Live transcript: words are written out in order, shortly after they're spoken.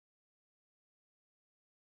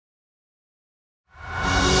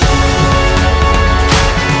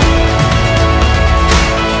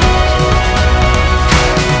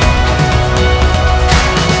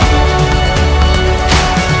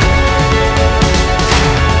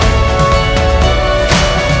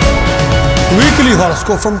Weekly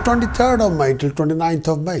horoscope from 23rd of May till 29th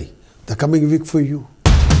of May, the coming week for you.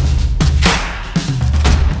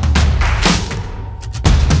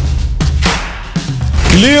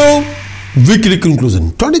 Leo, weekly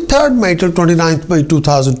conclusion, 23rd May till 29th May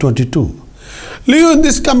 2022. Leo, in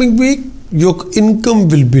this coming week, your income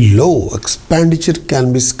will be low, expenditure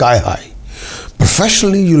can be sky high.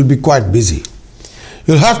 Professionally, you will be quite busy.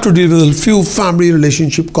 You'll have to deal with a few family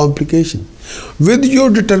relationship complications. With your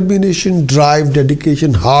determination, drive,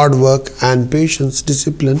 dedication, hard work and patience,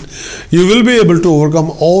 discipline, you will be able to overcome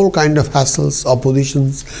all kind of hassles,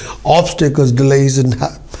 oppositions, obstacles, delays and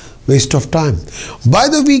waste of time. By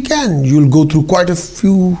the weekend, you'll go through quite a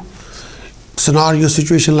few scenario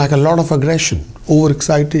situations like a lot of aggression,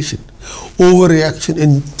 overexcitation, overreaction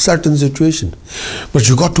in certain situations. But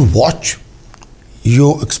you got to watch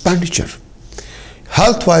your expenditure.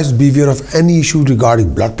 Health-wise, beware of any issue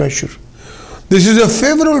regarding blood pressure. This is a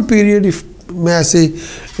favorable period, if may I say,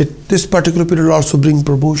 this particular period will also bring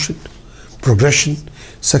promotion, progression,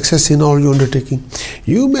 success in all your undertaking.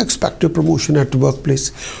 You may expect a promotion at the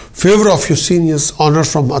workplace, favor of your seniors, honor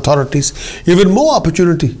from authorities, even more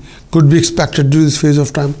opportunity could be expected during this phase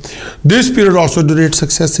of time. This period also generates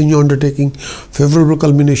success in your undertaking, favorable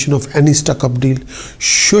culmination of any stuck-up deal.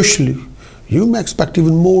 Socially, you may expect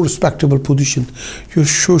even more respectable position. Your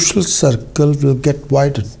social circle will get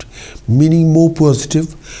widened, meaning more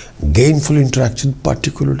positive, gainful interaction,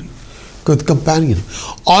 particularly with companion.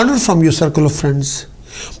 Honor from your circle of friends.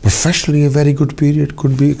 Professionally, a very good period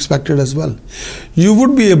could be expected as well. You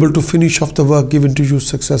would be able to finish off the work given to you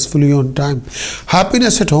successfully on time.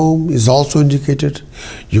 Happiness at home is also indicated.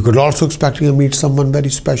 You could also expect to meet someone very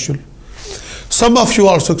special. Some of you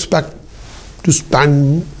also expect to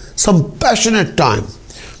spend some passionate time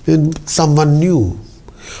with someone new.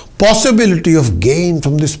 Possibility of gain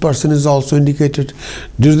from this person is also indicated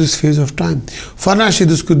during this phase of time. Financially,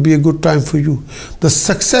 this could be a good time for you. The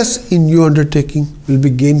success in your undertaking will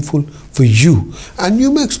be gainful for you, and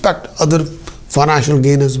you may expect other financial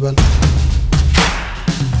gain as well.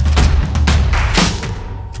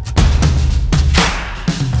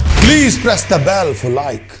 Please press the bell for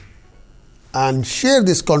like and share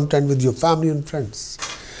this content with your family and friends.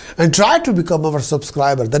 And try to become our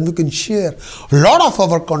subscriber. Then we can share a lot of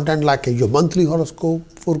our content like your monthly horoscope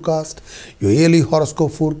forecast, your yearly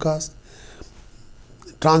horoscope forecast,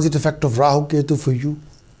 transit effect of Rahu Ketu for you,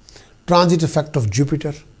 transit effect of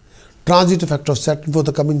Jupiter, transit effect of Saturn for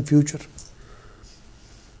the coming future.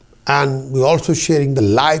 And we're also sharing the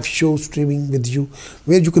live show streaming with you,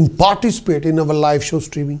 where you can participate in our live show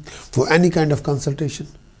streaming for any kind of consultation.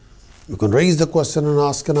 You can raise the question and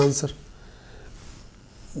ask and answer.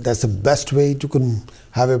 That's the best way to can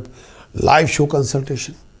have a live show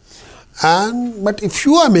consultation. But if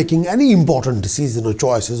you are making any important decision or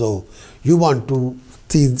choices, or you want to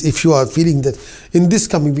see, if you are feeling that in this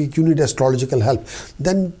coming week you need astrological help,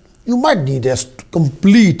 then you might need a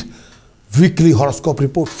complete weekly horoscope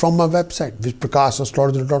report from our website, which Prakash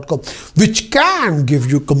astrologer.com, which can give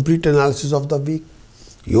you complete analysis of the week,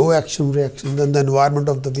 your action, reaction, and the environment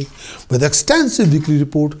of the week, with extensive weekly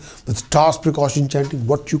report, with task, precaution, chanting,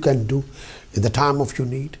 what you can do in the time of your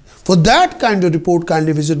need. For that kind of report,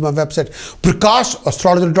 kindly visit my website,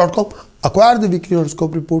 prakashastrologer.com. Acquire the weekly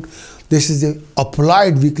horoscope report. This is the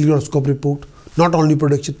applied weekly horoscope report, not only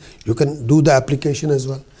prediction. You can do the application as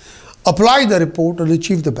well. Apply the report and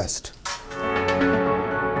achieve the best.